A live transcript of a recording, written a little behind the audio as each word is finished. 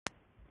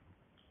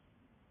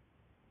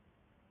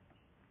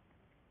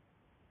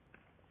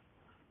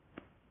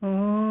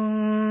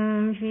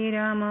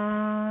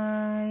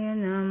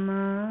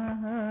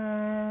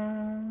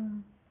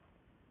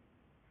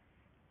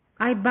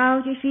I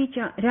bow to Sri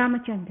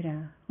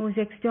Ramachandra, who is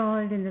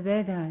extolled in the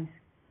Vedas,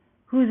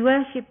 who is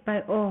worshipped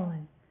by all,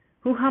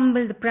 who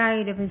humbled the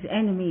pride of his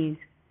enemies,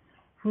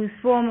 who is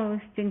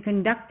foremost in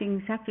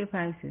conducting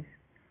sacrifices,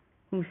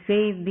 who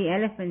saved the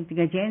elephant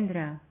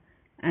Gajendra,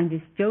 and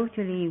is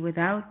totally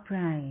without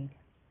pride.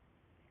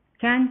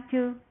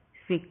 Canto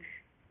 6.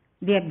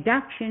 The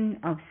Abduction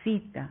of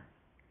Sita.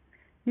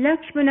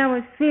 Lakshmana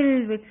was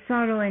filled with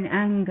sorrow and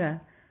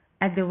anger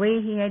at the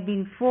way he had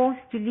been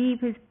forced to leave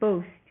his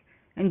post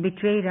and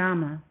betray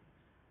Rama,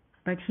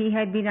 but he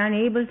had been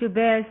unable to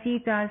bear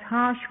Sita's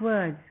harsh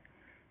words,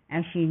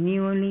 as she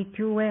knew only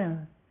too well.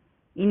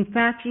 In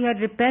fact, she had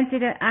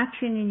repented her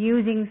action in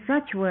using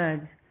such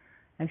words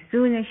as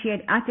soon as she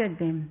had uttered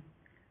them,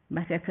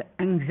 but her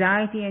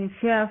anxiety and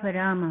fear for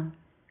Rama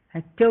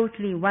had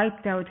totally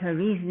wiped out her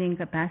reasoning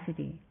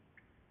capacity.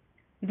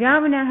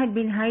 Ravana had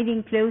been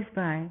hiding close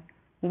by,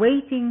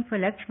 waiting for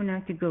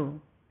Lakshmana to go.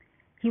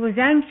 He was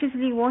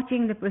anxiously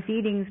watching the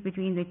proceedings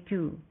between the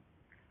two.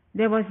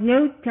 There was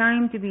no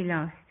time to be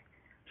lost.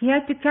 He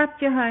had to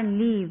capture her and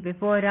leave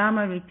before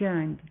Rama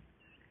returned.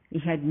 He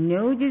had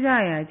no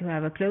desire to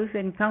have a close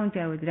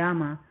encounter with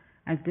Rama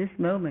at this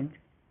moment.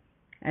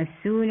 As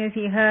soon as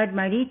he heard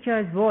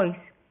Maricha's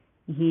voice,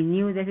 he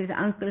knew that his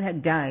uncle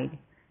had died,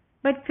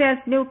 but felt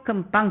no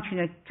compunction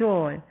at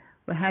all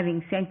for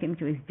having sent him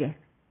to his death.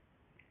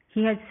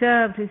 He had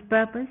served his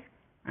purpose,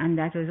 and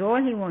that was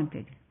all he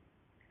wanted.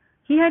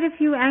 He had a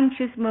few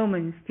anxious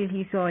moments till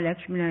he saw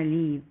Lakshmana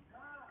leave.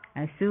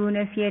 As soon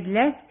as he had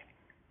left,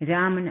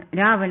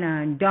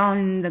 Ravana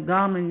donned the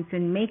garments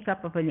and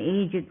makeup of an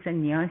aged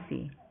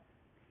sannyasi.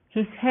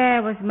 His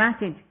hair was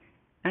matted,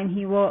 and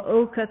he wore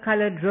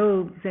ochre-colored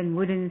robes and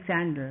wooden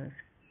sandals.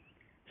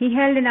 He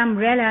held an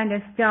umbrella and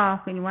a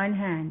staff in one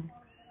hand,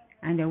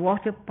 and a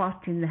water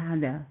pot in the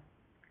other,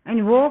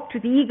 and walked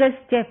with eager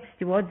steps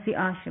towards the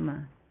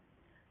ashrama.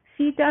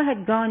 Sita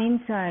had gone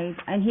inside,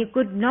 and he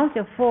could not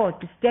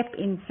afford to step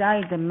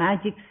inside the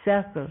magic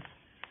circle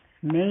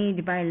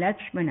made by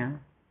Lakshmana.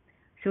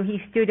 So he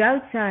stood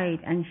outside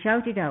and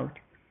shouted out,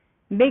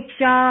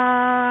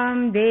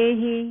 "Bhiksham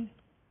Dehi,"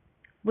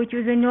 which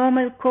was a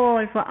normal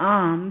call for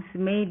alms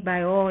made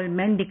by all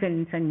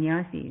mendicant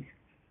sannyasis.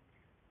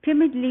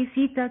 Timidly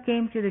Sita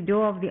came to the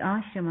door of the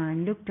ashrama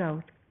and looked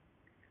out.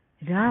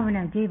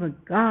 Ravana gave a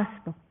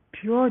gasp of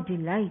pure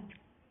delight.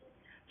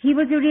 He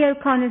was a real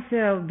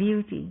connoisseur of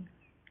beauty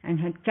and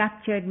had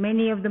captured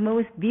many of the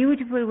most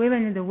beautiful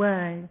women in the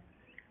world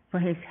for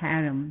his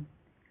harem.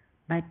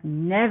 But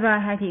never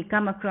had he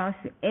come across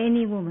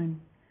any woman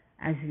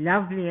as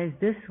lovely as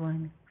this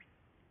one.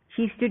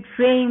 She stood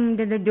framed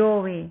in the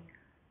doorway,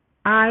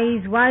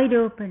 eyes wide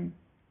open,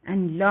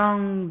 and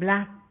long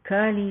black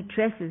curly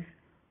tresses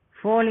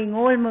falling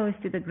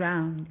almost to the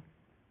ground.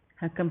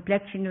 Her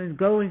complexion was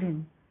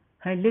golden,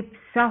 her lips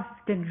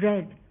soft and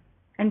red,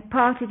 and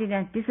parted in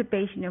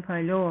anticipation of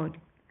her lord.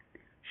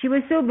 She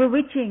was so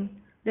bewitching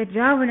that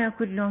Ravana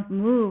could not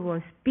move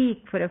or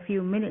speak for a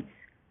few minutes.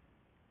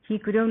 He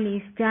could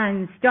only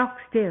stand stock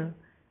still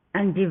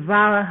and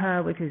devour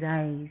her with his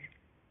eyes.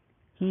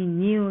 He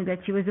knew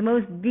that she was the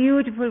most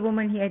beautiful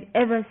woman he had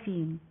ever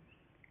seen,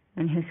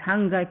 and his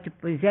hunger to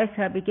possess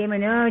her became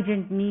an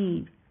urgent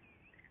need.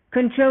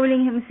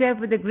 Controlling himself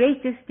with the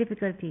greatest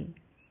difficulty,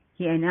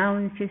 he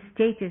announced his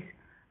status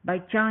by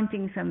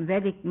chanting some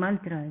Vedic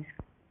mantras.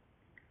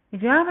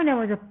 Ravana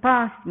was a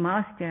past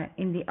master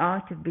in the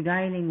art of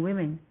beguiling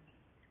women,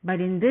 but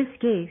in this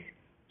case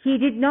he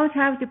did not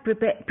have to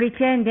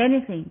pretend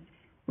anything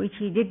which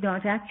he did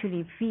not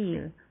actually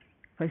feel,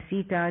 for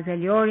Sita's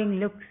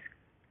alluring looks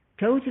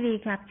totally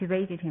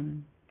captivated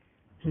him.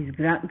 His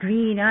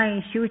green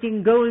eyes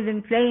shooting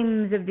golden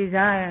flames of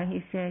desire,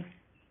 he said,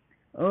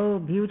 "O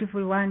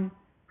beautiful one,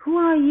 who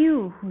are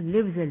you who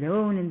lives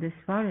alone in this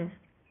forest?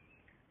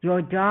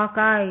 Your dark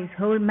eyes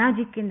hold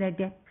magic in their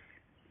depths.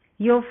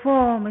 Your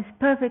form is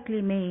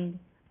perfectly made.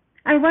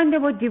 I wonder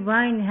what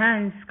divine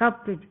hands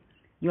sculpted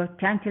your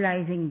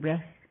tantalizing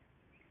breast.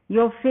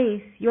 Your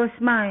face, your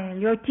smile,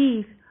 your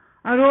teeth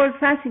are all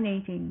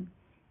fascinating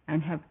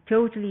and have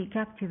totally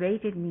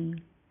captivated me.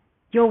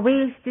 Your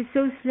waist is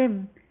so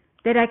slim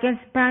that I can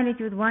span it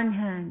with one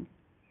hand.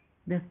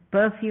 The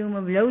perfume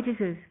of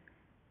lotuses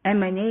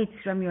emanates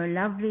from your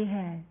lovely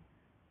hair.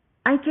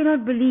 I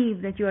cannot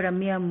believe that you are a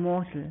mere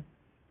mortal.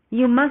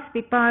 You must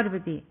be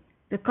Parvati,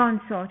 the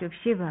consort of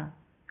Shiva,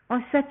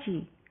 or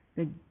Sachi,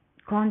 the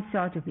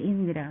consort of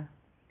Indra.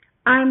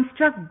 I am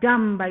struck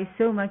dumb by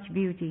so much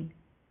beauty.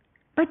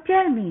 But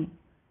tell me,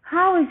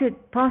 how is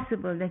it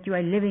possible that you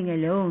are living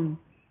alone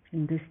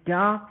in this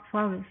dark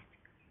forest?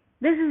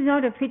 This is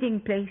not a fitting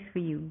place for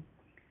you.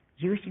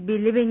 You should be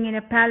living in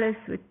a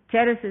palace with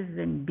terraces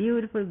and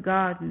beautiful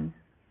gardens.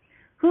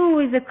 Who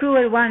is the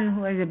cruel one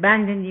who has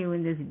abandoned you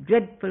in this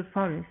dreadful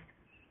forest,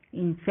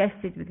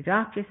 infested with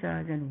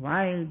Rakshasas and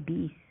wild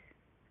beasts?"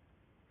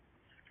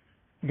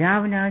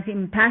 Ravana's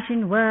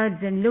impassioned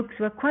words and looks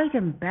were quite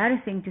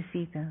embarrassing to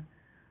Sita,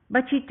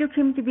 but she took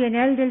him to be an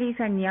elderly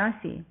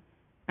sannyasi,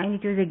 and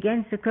it was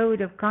against the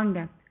code of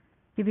conduct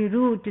to be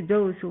rude to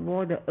those who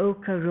wore the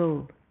ochre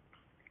robe.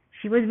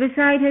 She was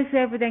beside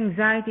herself with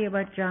anxiety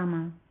about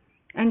Rama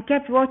and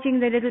kept watching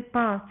the little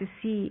path to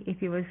see if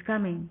he was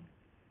coming.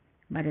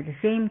 But at the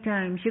same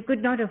time, she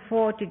could not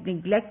afford to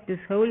neglect this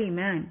holy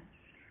man,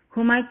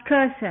 who might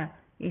curse her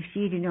if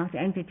she did not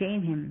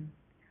entertain him.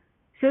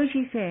 So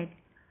she said,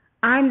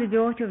 "I am the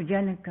daughter of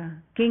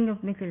Janaka, king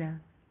of Mithila,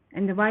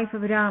 and the wife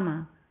of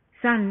Rama,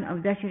 son of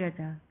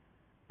Dasharatha.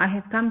 I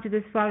have come to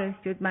this forest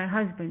with my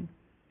husband,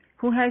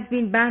 who has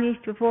been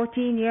banished for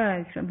 14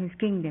 years from his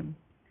kingdom.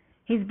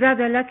 His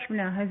brother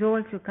Lakshmana has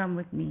also come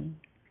with me.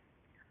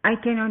 I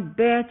cannot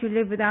bear to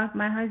live without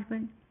my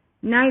husband,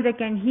 neither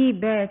can he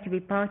bear to be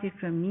parted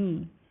from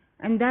me,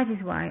 and that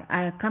is why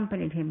I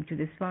accompanied him to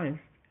this forest.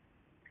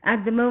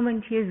 At the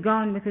moment he is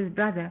gone with his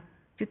brother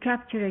to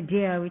capture a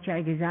deer which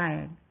I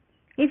desired.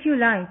 If you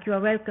like, you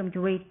are welcome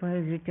to wait for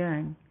his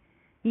return.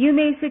 You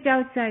may sit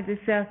outside the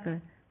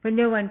circle, for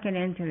no one can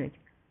enter it.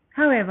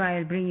 However, I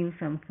will bring you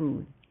some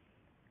food."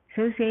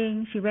 So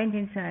saying, she went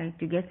inside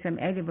to get some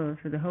edibles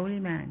for the holy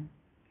man.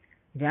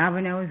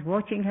 Ravana was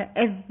watching her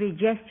every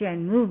gesture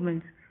and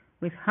movements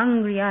with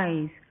hungry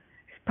eyes,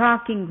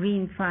 sparking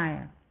green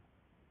fire.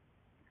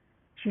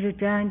 She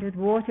returned with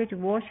water to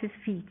wash his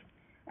feet,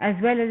 as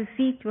well as a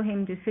seat for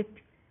him to sit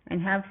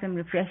and have some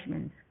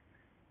refreshments.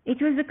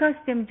 It was the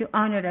custom to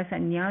honor a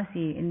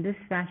sannyasi in this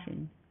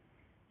fashion.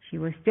 She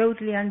was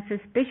totally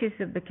unsuspicious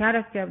of the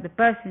character of the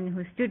person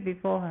who stood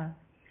before her,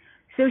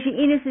 so she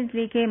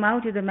innocently came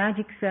out of the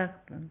magic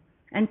circle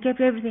and kept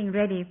everything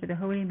ready for the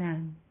holy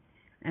man,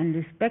 and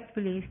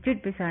respectfully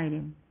stood beside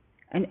him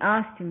and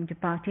asked him to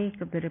partake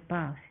of the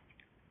repast.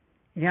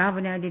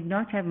 Ravana did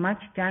not have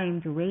much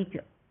time to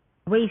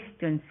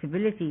waste on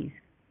civilities,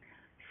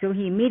 so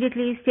he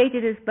immediately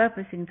stated his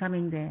purpose in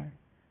coming there.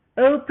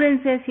 "O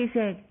princess," he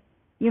said,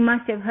 "you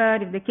must have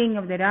heard of the king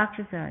of the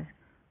Rakshasas,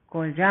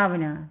 called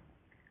Ravana.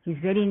 His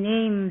very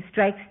name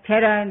strikes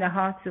terror in the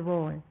hearts of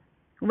all.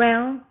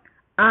 Well,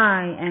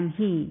 I am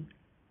he.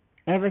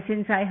 Ever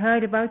since I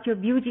heard about your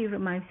beauty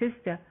from my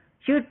sister,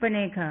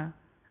 Shurpanekha,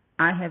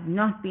 I have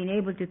not been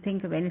able to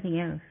think of anything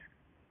else.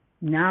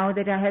 Now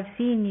that I have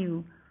seen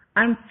you,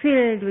 I am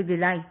filled with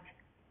delight.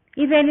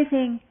 If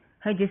anything,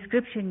 her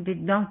description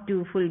did not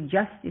do full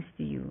justice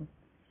to you.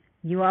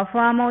 You are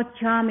far more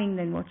charming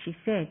than what she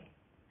said.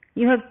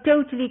 You have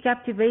totally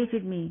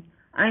captivated me,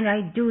 and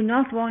I do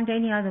not want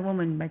any other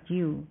woman but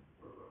you.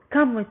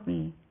 Come with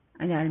me,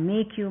 and I'll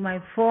make you my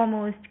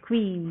foremost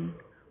queen.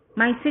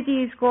 My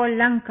city is called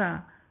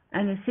Lanka,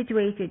 and is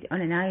situated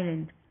on an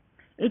island.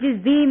 It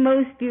is the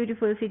most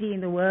beautiful city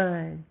in the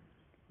world.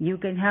 You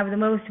can have the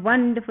most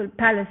wonderful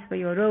palace for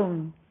your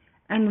own,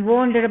 and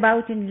wander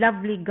about in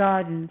lovely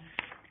gardens,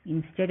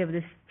 instead of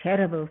this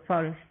terrible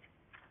forest.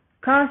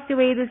 Cast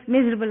away this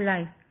miserable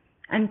life,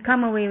 and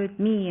come away with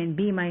me and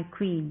be my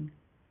queen."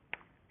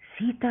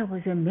 Sita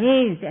was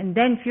amazed and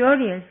then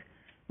furious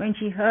when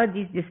she heard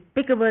these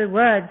despicable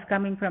words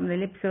coming from the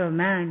lips of a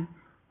man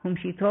whom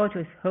she thought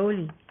was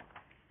holy.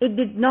 It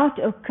did not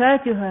occur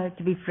to her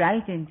to be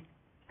frightened.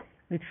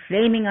 With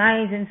flaming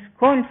eyes and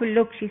scornful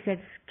look, she said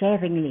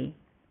scathingly,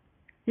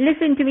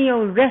 "Listen to me,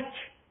 O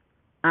wretch!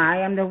 I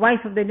am the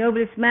wife of the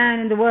noblest man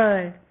in the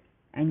world,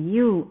 and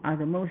you are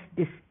the most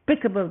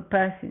despicable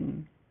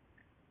person.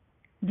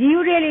 Do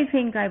you really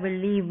think I will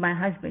leave my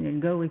husband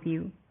and go with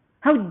you?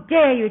 How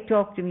dare you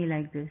talk to me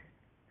like this?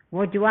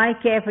 What do I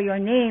care for your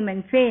name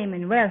and fame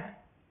and wealth?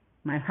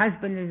 My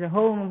husband is the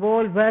home of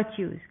all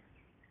virtues,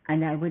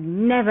 and I would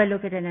never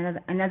look at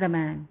another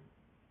man.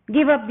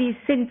 Give up these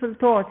sinful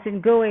thoughts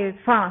and go away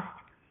fast,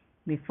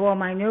 before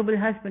my noble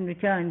husband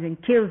returns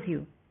and kills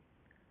you."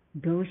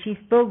 Though she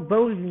spoke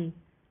boldly,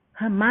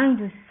 her mind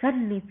was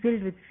suddenly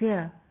filled with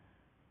fear,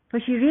 for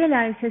she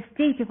realized her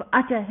state of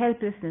utter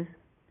helplessness.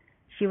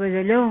 She was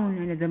alone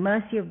and at the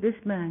mercy of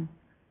this man,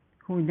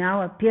 who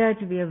now appeared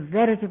to be a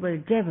veritable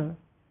devil.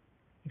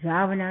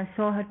 Ravana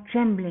saw her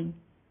trembling,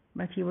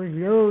 but he was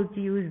loath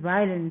to use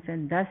violence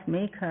and thus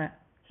make her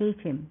hate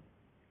him.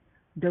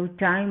 Though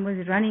time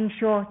was running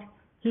short,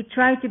 he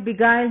tried to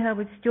beguile her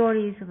with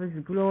stories of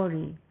his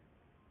glory.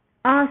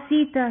 "Ah,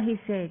 Sita," he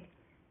said,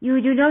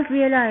 "you do not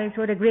realize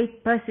what a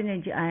great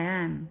personage I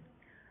am.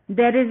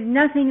 There is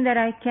nothing that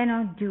I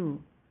cannot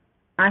do.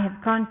 I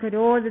have conquered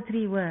all the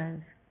three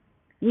worlds.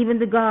 Even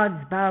the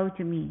gods bow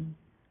to me.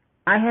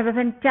 I have a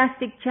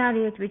fantastic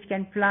chariot which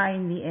can fly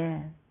in the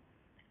air.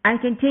 I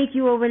can take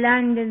you over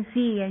land and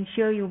sea and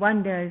show you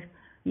wonders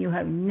you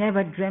have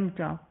never dreamt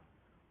of.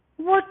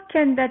 What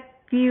can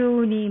that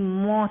puny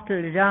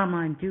mortal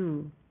Rama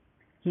do?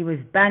 He was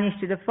banished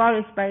to the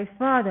forest by his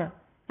father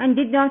and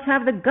did not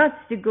have the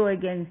guts to go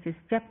against his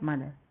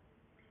stepmother.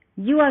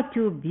 You are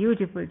too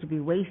beautiful to be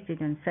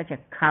wasted on such a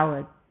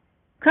coward.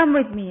 Come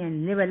with me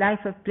and live a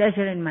life of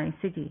pleasure in my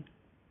city.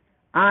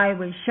 I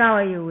will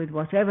shower you with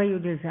whatever you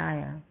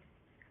desire."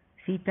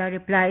 Sita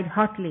replied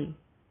hotly,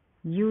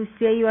 "You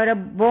say you are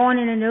born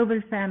in a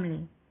noble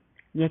family,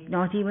 yet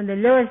not even the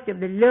lowest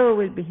of the low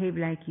will behave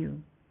like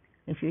you.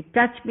 If you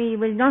touch me, you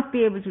will not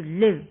be able to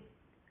live.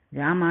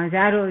 Rama's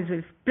arrows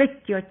will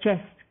split your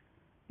chest.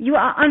 You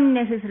are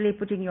unnecessarily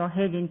putting your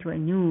head into a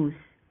noose.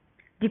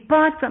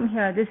 Depart from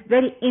here this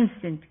very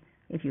instant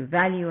if you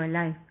value a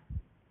life."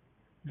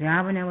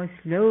 Ravana was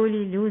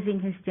slowly losing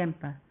his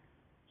temper.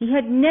 He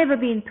had never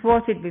been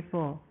thwarted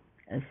before,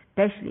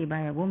 especially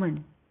by a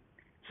woman.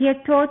 He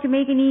had thought to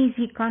make an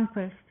easy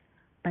conquest,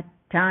 but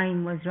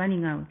time was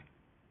running out.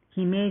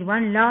 He made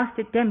one last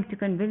attempt to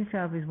convince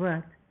her of his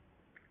worth.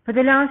 "For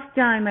the last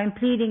time I am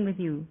pleading with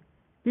you.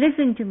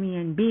 Listen to me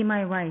and be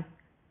my wife.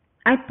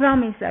 I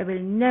promise I will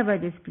never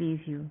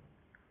displease you.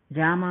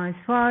 Rama is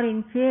far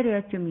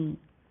inferior to me.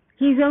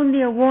 He is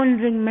only a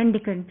wandering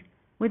mendicant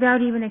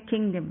without even a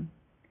kingdom.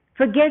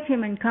 Forget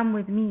him and come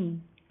with me."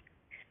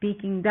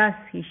 Speaking thus,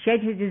 he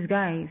shed his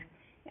disguise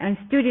and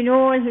stood in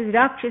all his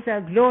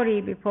Rakshasa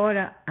glory before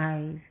her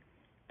eyes,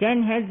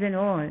 10 heads and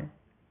all.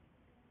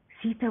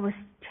 Sita was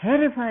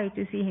terrified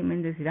to see him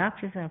in this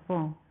Rakshasa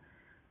form,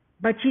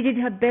 but she did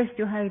her best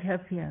to hide her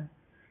fear.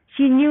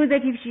 She knew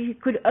that if she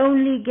could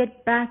only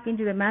get back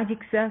into the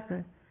magic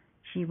circle,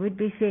 she would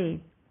be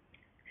saved.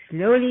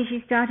 Slowly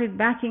she started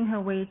backing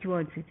her way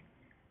towards it.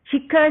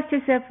 She cursed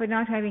herself for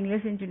not having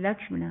listened to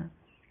Lakshmana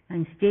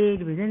and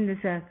stayed within the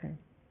circle.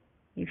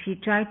 If she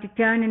tried to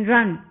turn and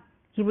run,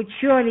 he would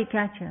surely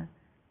catch her.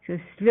 So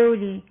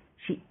slowly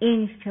she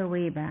inched her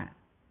way back.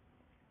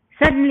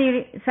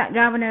 Suddenly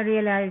Ravana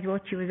realized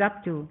what she was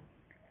up to,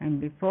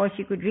 and before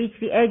she could reach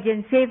the edge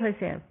and save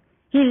herself,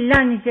 he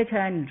lunged at her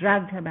and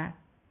dragged her back.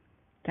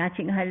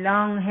 Catching her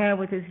long hair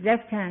with his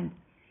left hand,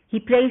 he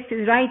placed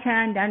his right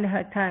hand under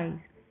her thighs,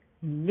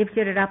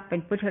 lifted her up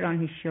and put her on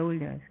his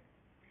shoulders.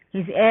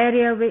 His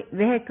aerial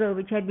vehicle,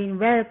 which had been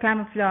well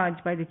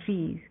camouflaged by the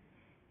trees,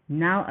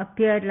 now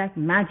appeared like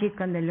magic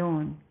on the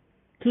lawn.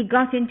 He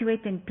got into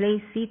it and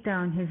placed Sita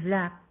on his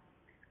lap.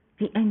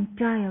 The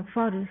entire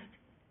forest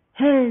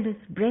held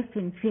its breath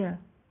in fear.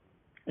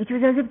 It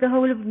was as if the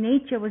whole of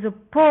nature was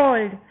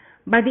appalled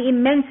by the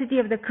immensity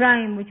of the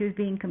crime which was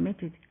being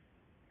committed.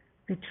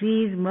 The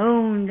trees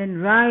moaned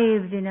and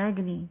writhed in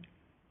agony.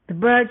 The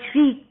birds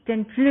shrieked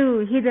and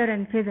flew hither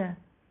and thither.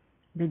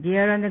 The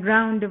deer on the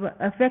ground were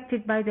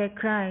affected by their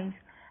cries,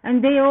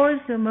 and they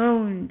also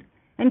moaned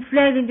and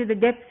fled into the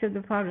depths of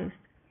the forest,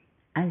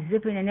 as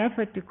if in an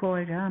effort to call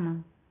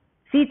Rama.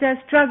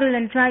 Sita struggled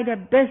and tried her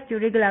best to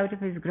wriggle out of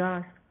his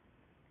grasp,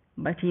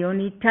 but he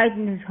only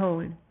tightened his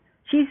hold.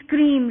 She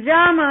screamed,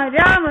 "Rama,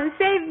 Rama,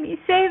 save me,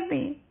 save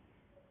me!"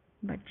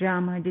 But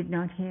Rama did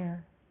not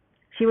hear.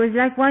 She was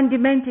like one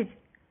demented.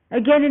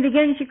 Again and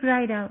again she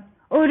cried out,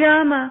 "O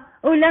Rama,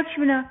 O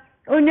Lakshmana,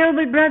 O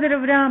noble brother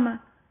of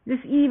Rama,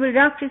 this evil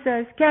Rakshasa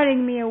is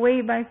carrying me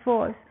away by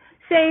force.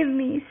 Save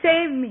me,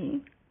 save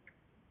me!"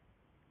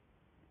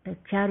 The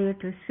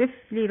chariot was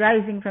swiftly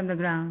rising from the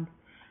ground.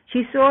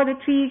 She saw the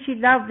trees she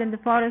loved and the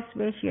forest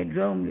where she had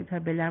roamed with her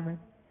beloved.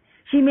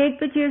 She made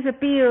piteous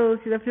appeals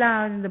to the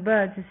flowers and the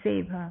birds to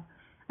save her,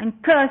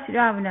 and cursed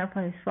Ravana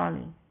for his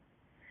folly.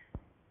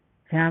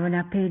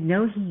 Ravana paid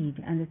no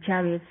heed, and the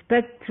chariot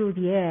sped through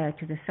the air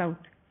to the south.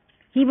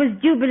 He was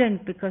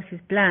jubilant because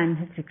his plan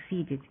had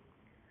succeeded.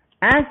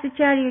 As the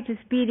chariot was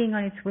speeding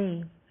on its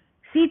way,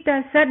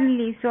 Sita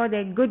suddenly saw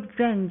their good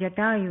friend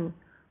Jatayu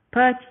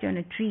perched on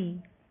a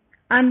tree.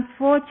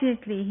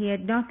 Unfortunately, he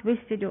had not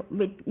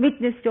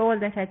witnessed all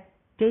that had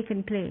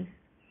taken place,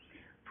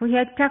 for he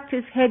had tucked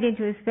his head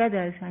into his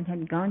feathers and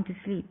had gone to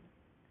sleep.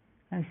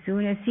 As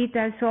soon as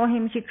Sita saw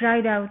him, she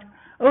cried out,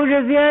 "O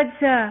revered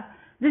sir,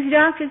 this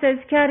Rakshasa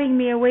is carrying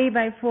me away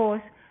by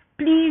force.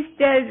 Please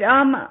tell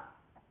Rama."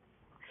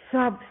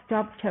 Sobs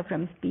stopped her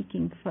from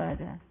speaking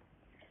further.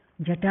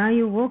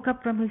 Jatayu woke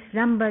up from his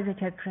slumbers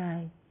at her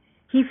cry.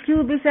 He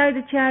flew beside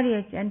the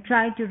chariot and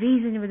tried to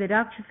reason with the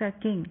Rakshasa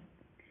king.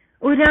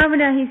 "O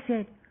Ravana," he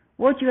said,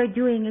 "what you are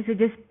doing is a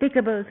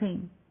despicable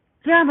thing.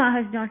 Rama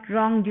has not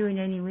wronged you in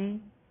any way.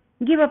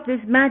 Give up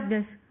this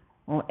madness,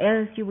 or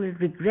else you will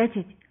regret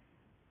it.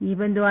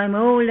 Even though I am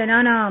old and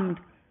unarmed,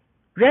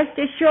 rest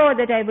assured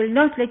that I will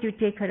not let you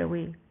take her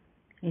away.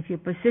 If you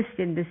persist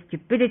in this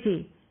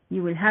stupidity,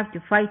 you will have to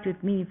fight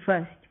with me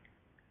first."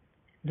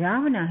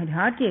 Ravana had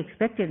hardly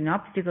expected an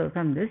obstacle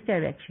from this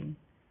direction.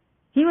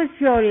 He was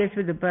furious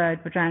with the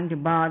bird for trying to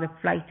bar the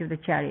flight of the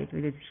chariot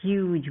with its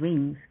huge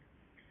wings.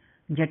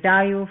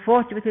 Jatayu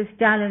fought with his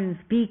talons,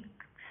 beaks,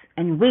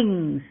 and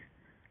wings,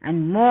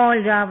 and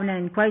mauled Ravana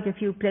in quite a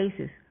few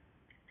places,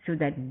 so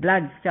that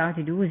blood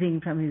started oozing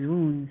from his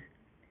wounds.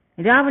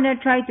 Ravana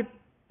tried to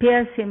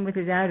pierce him with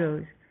his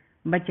arrows,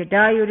 but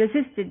Jatayu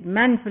resisted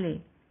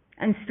manfully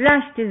and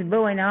slashed his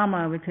bow and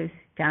armor with his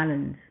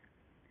talons.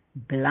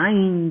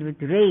 Blind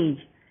with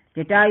rage,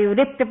 Jatayu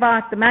ripped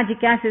apart the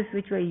magic asses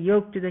which were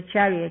yoked to the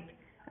chariot,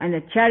 and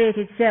the chariot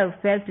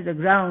itself fell to the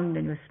ground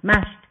and was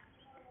smashed.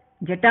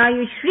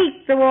 Jatayu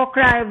shrieked the war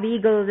cry of the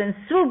eagles and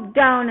swooped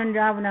down on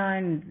Ravana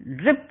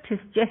and ripped his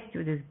chest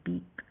with his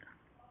beak.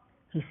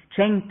 His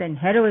strength and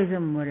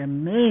heroism were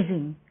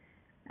amazing.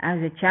 As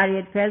the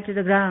chariot fell to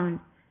the ground,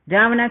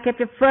 Ravana kept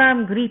a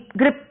firm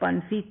grip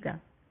on Sita.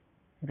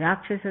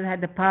 Rakshasas had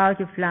the power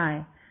to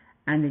fly,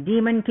 and the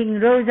demon king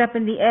rose up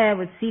in the air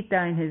with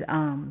Sita in his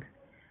arms.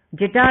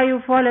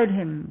 Jatayu followed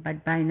him,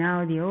 but by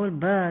now the old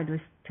bird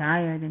was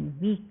tired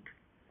and weak.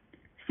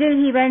 Still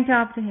he went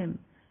after him,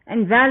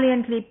 and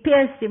valiantly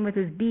pierced him with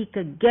his beak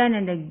again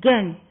and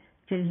again,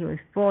 till he was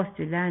forced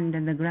to land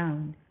on the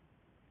ground.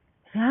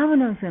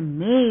 Ravana was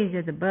amazed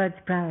at the bird's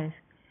prowess,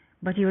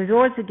 but he was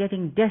also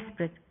getting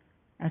desperate.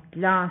 At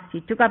last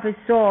he took up his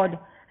sword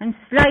and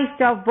sliced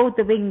off both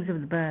the wings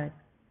of the bird.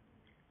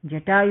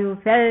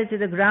 Jatayu fell to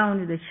the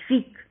ground with a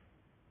shriek.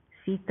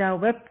 Sita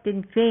wept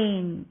in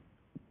pain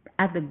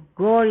at the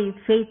gory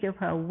fate of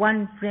her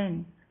one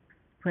friend,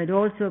 who had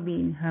also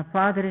been her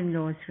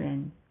father-in-law's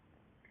friend.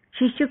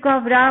 She shook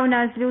off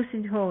Ravana's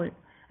loosened hold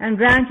and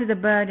ran to the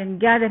bird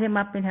and gathered him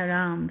up in her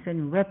arms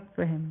and wept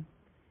for him.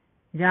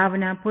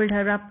 Ravana pulled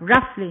her up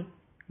roughly,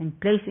 and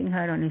placing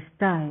her on his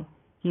thigh,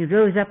 he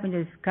rose up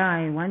into the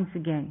sky once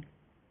again.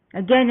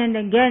 Again and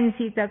again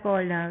Sita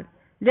called out,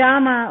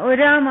 "Rama, oh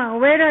Rama,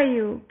 where are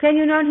you? Can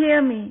you not hear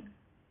me?"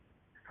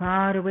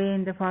 Far away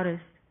in the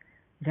forest,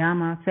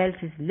 Rama felt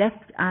his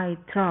left eye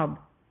throb.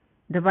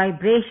 The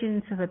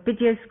vibrations of a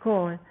piteous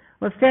call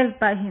were felt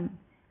by him,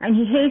 and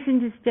he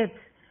hastened his steps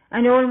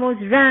and almost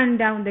ran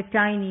down the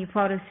tiny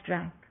forest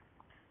track.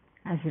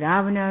 As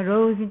Ravana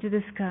rose into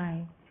the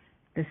sky,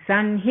 the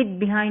sun hid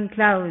behind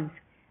clouds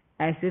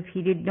as if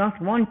he did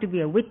not want to be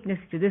a witness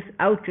to this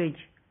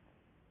outrage.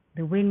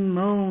 The wind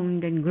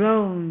moaned and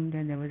groaned,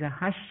 and there was a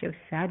hush of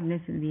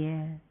sadness in the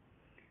air.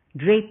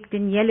 Draped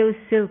in yellow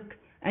silk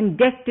and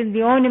decked in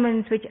the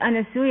ornaments which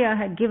Anasuya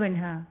had given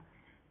her,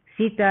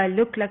 Sita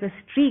looked like a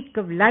streak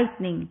of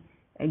lightning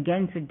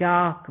against the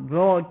dark,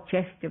 broad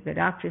chest of the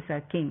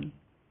Rakshasa king.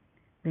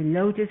 The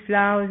lotus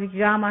flowers which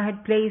Rama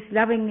had placed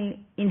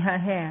lovingly in her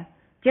hair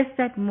just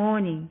that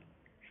morning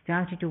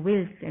started to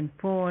wilt and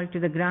fall to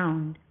the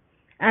ground,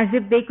 as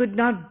if they could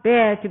not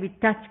bear to be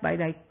touched by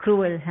thy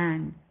cruel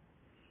hand.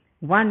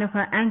 One of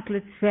her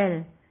anklets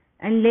fell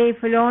and lay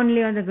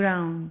forlornly on the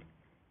ground,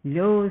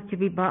 loath to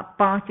be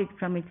parted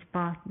from its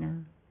partner.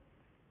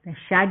 The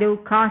shadow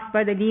cast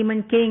by the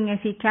demon king as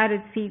he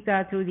carried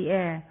Sita through the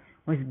air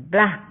was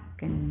black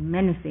and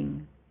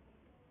menacing.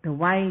 The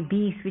wild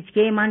beasts which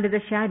came under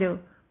the shadow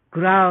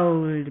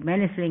growled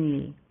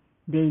menacingly,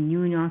 they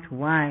knew not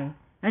why,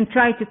 and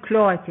tried to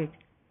claw at it.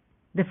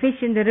 The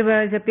fish in the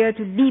rivers appeared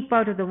to leap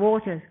out of the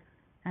waters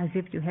as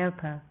if to help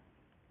her.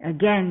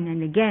 Again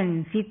and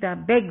again Sita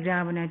begged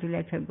Ravana to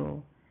let her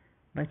go,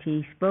 but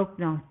he spoke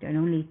not and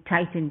only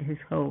tightened his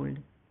hold.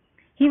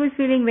 He was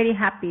feeling very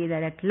happy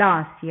that at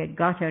last he had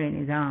got her in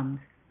his arms.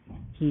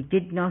 He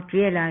did not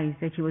realize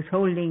that he was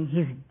holding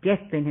his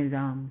death in his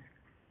arms.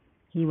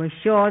 He was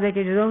sure that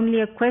it was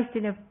only a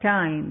question of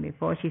time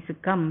before she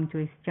succumbed to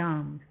his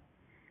charms.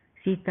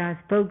 Sita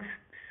spoke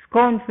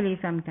scornfully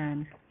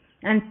sometimes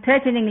and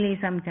threateningly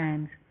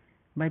sometimes,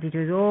 but it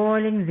was all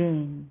in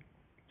vain.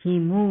 He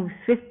moved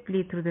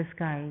swiftly through the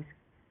skies.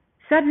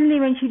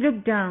 Suddenly, when she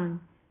looked down,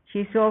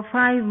 she saw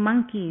 5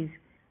 monkeys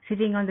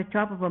sitting on the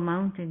top of a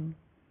mountain.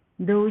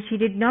 Though she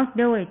did not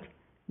know it,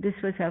 this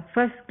was her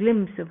first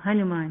glimpse of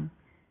Hanuman,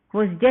 who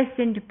was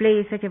destined to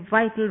play such a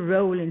vital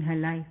role in her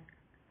life.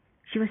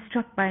 She was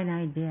struck by an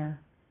idea.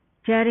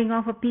 Tearing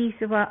off a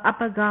piece of her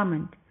upper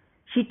garment,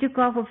 she took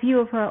off a few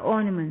of her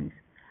ornaments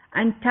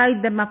and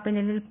tied them up in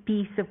a little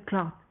piece of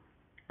cloth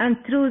and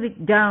threw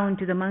it down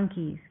to the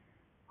monkeys,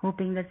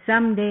 hoping that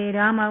someday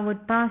Rama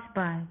would pass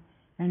by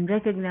and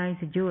recognize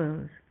the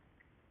jewels.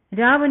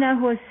 Ravana,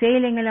 who was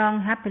sailing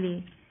along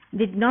happily,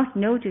 did not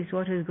notice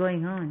what was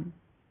going on.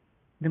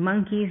 The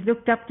monkeys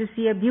looked up to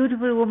see a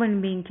beautiful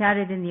woman being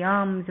carried in the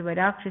arms of a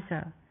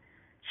Rakshasa.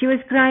 She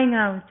was crying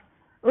out,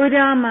 "O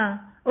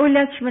Rama, O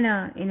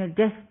Lakshmana," in a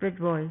desperate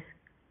voice.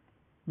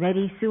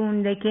 Very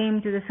soon they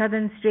came to the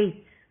southern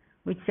straits,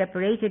 which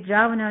separated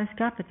Ravana's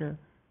capital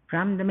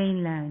from the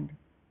mainland.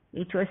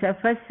 It was her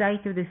first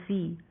sight of the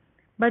sea,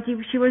 but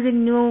she was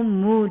in no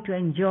mood to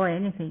enjoy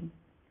anything.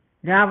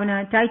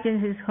 Ravana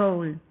tightened his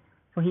hold,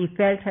 for he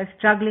felt her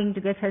struggling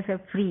to get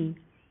herself free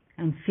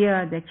and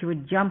feared that she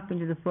would jump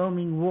into the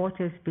foaming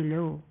waters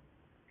below.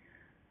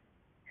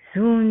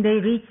 Soon they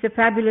reached the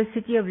fabulous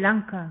city of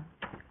Lanka,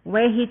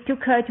 where he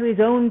took her to his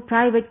own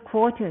private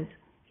quarters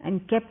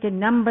and kept a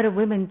number of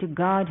women to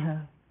guard her.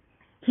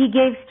 He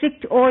gave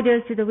strict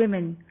orders to the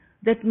women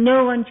that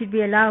no one should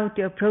be allowed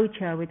to approach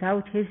her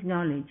without his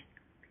knowledge.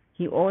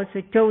 He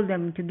also told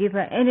them to give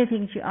her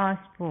anything she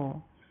asked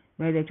for,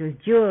 whether it was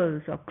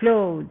jewels or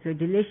clothes or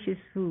delicious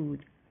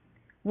food.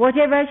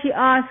 Whatever she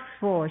asked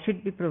for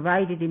should be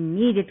provided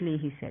immediately,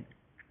 he said.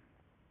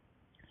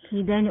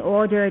 He then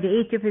ordered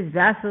 8 of his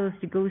vassals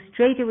to go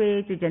straight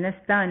away to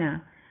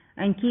Janasthana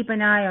and keep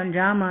an eye on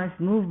Rama's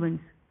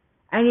movements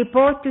and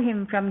report to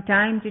him from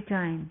time to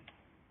time.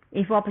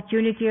 If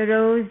opportunity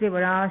arose, they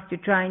were asked to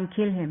try and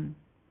kill him.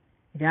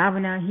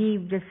 Ravana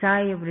heaved a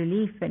sigh of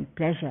relief and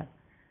pleasure.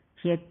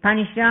 He had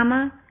punished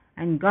Rama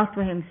and got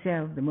for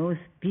himself the most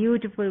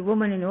beautiful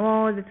woman in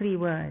all the 3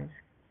 worlds.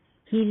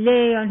 He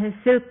lay on his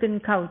silken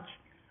couch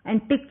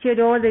and pictured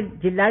all the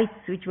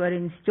delights which were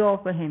in store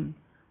for him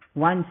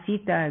once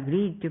Sita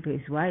agreed to be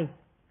his wife.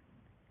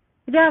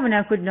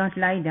 Ravana could not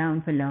lie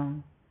down for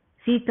long.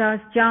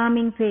 Sita's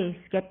charming face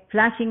kept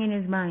flashing in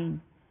his mind,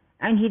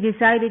 and he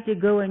decided to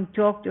go and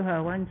talk to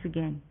her once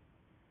again.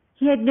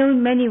 He had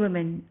known many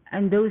women,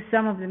 and though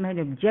some of them had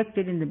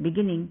objected in the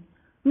beginning,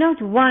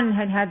 not one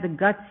had had the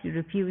guts to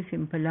refuse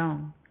him for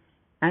long,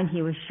 and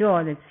he was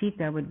sure that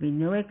Sita would be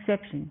no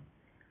exception.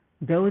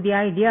 Though the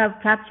idea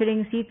of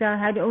capturing Sita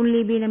had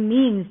only been a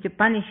means to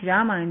punish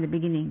Rama in the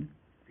beginning,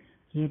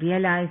 he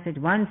realized that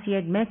once he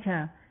had met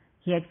her,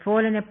 he had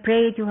fallen a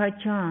prey to her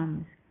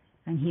charms,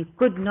 and he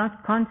could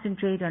not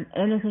concentrate on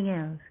anything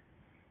else.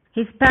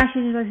 His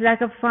passion was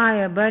like a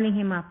fire burning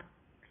him up.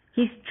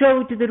 He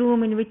strode to the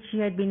room in which she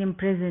had been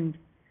imprisoned.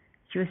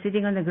 She was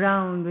sitting on the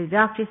ground with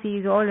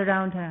Rakshasis all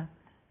around her,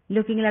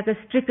 looking like a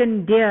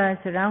stricken deer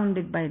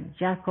surrounded by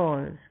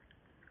jackals.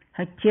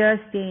 Her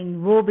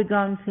tear-stained,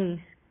 woe-begone face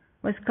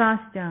was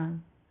cast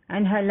down,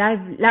 and her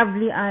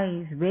lovely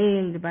eyes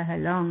veiled by her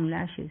long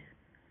lashes.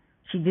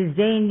 She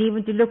disdained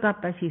even to look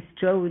up as he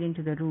strode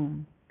into the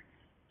room.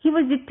 He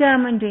was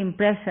determined to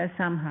impress her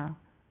somehow,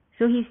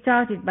 so he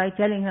started by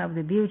telling her of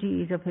the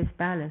beauties of his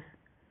palace.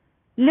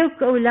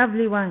 "Look, O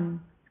lovely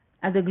one,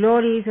 at the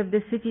glories of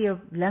the city of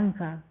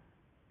Lanka.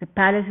 The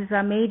palaces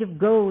are made of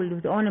gold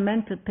with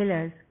ornamental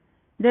pillars.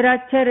 There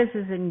are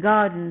terraces and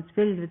gardens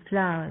filled with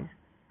flowers,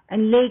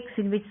 and lakes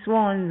in which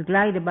swans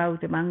glide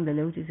about among the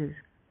lotuses.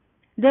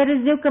 There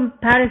is no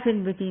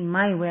comparison between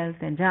my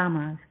wealth and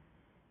Rama's.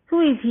 Who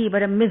is he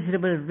but a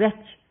miserable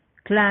wretch,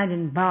 clad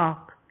in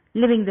bark,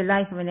 living the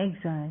life of an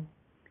exile?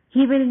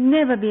 He will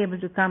never be able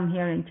to come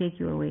here and take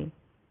you away.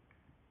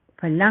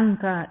 For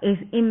Lanka is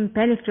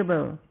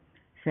impenetrable,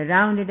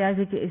 surrounded as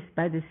it is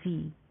by the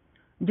sea.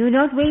 Do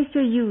not waste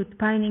your youth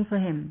pining for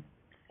him.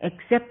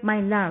 Accept my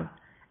love,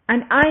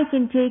 and I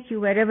can take you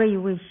wherever you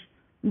wish,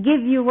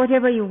 give you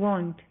whatever you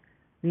want.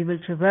 We will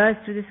traverse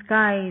through the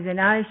skies, and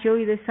I'll show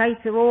you the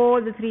sights of all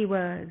the three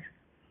worlds.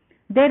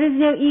 There is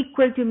no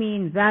equal to me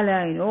in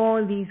valor in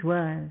all these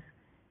worlds,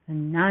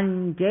 and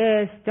none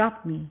dare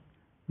stop me.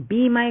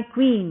 Be my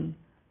queen,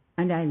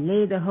 and I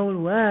lay the whole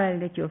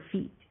world at your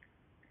feet."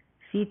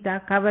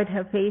 Sita covered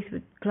her face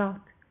with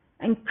cloth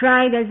and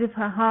cried as if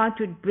her heart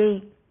would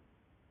break.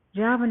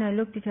 Ravana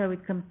looked at her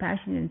with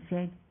compassion and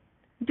said,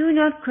 "Do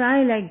not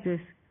cry like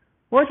this.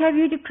 What have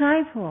you to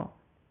cry for?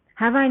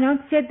 Have I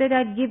not said that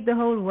I'd give the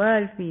whole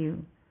world for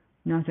you?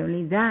 Not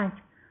only that,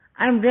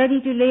 I'm ready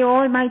to lay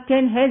all my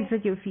 10 heads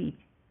at your feet.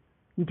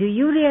 Do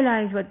you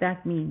realize what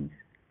that means?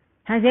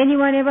 Has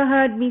anyone ever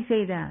heard me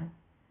say that?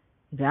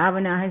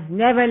 Ravana has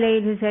never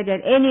laid his head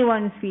at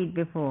anyone's feet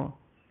before,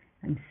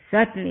 and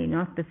certainly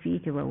not the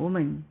feet of a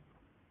woman.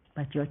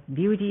 But your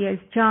beauty has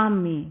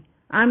charmed me.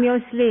 I'm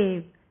your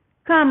slave.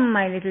 Come,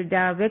 my little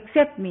dove,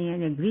 accept me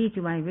and agree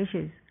to my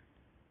wishes."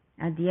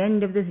 At the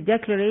end of this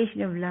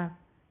declaration of love,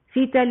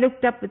 Sita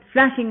looked up with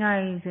flashing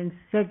eyes and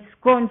said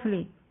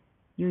scornfully,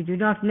 "You do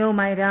not know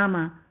my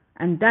Rama,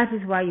 and that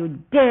is why you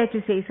dare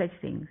to say such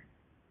things.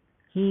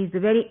 He is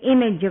the very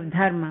image of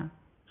Dharma.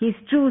 He is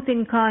truth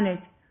incarnate.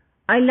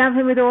 I love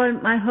him with all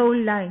my whole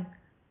life.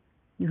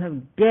 You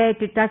have dared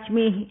to touch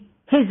me,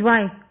 his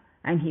wife,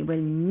 and he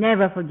will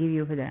never forgive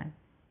you for that.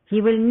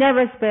 He will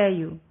never spare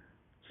you.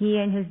 He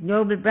and his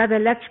noble brother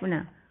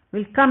Lakshmana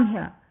will come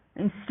here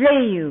and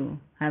slay you.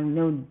 Have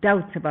no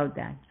doubts about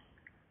that.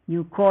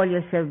 You call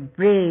yourself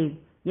brave,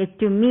 yet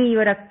to me you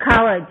are a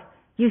coward.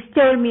 You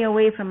stole me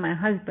away from my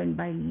husband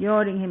by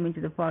luring him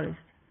into the forest.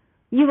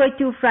 You were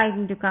too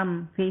frightened to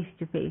come face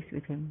to face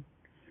with him.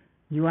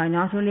 You are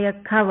not only a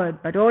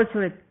coward, but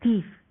also a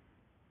thief.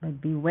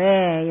 But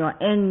beware, your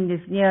end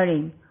is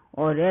nearing,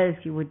 or else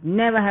you would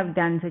never have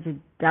done such a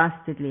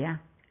dastardly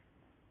act."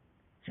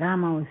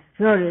 Rama was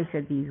furious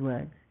at these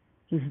words.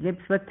 His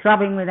lips were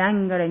throbbing with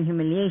anger and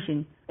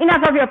humiliation.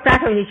 "Enough of your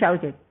prattle," he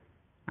shouted.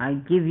 "I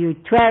give you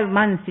 12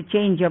 months to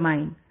change your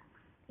mind.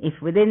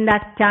 If within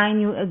that time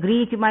you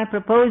agree to my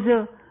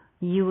proposal,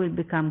 you will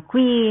become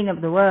queen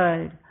of the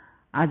world.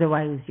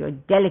 Otherwise, your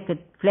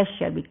delicate flesh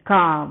shall be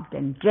carved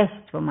and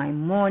dressed for my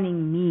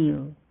morning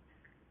meal."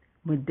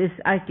 With this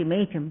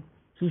ultimatum,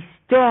 he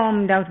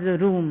stormed out of the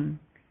room,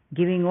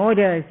 giving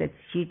orders that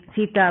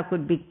Sita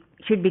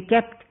should be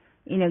kept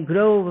in a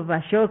grove of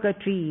Ashoka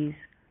trees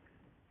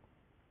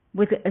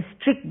with a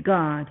strict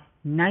guard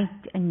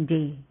night and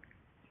day.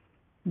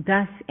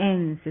 Thus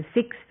ends the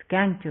 6th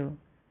canto,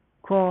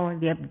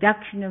 called The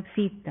Abduction of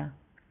Sita,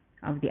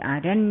 of the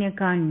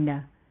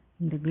Aranyakanda,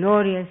 in the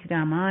glorious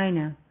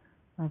Ramayana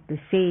of the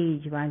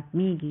sage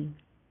Valmiki.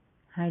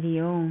 Hari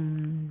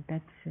Om,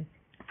 that's it.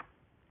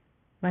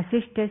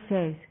 Vasishtha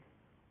says,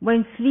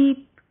 "When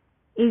sleep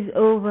is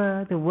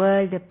over, the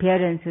world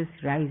appearances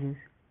rises.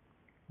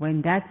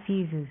 When that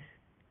ceases,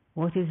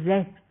 what is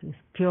left is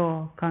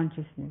pure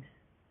consciousness."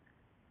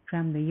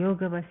 From the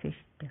Yoga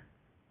Vasishtha.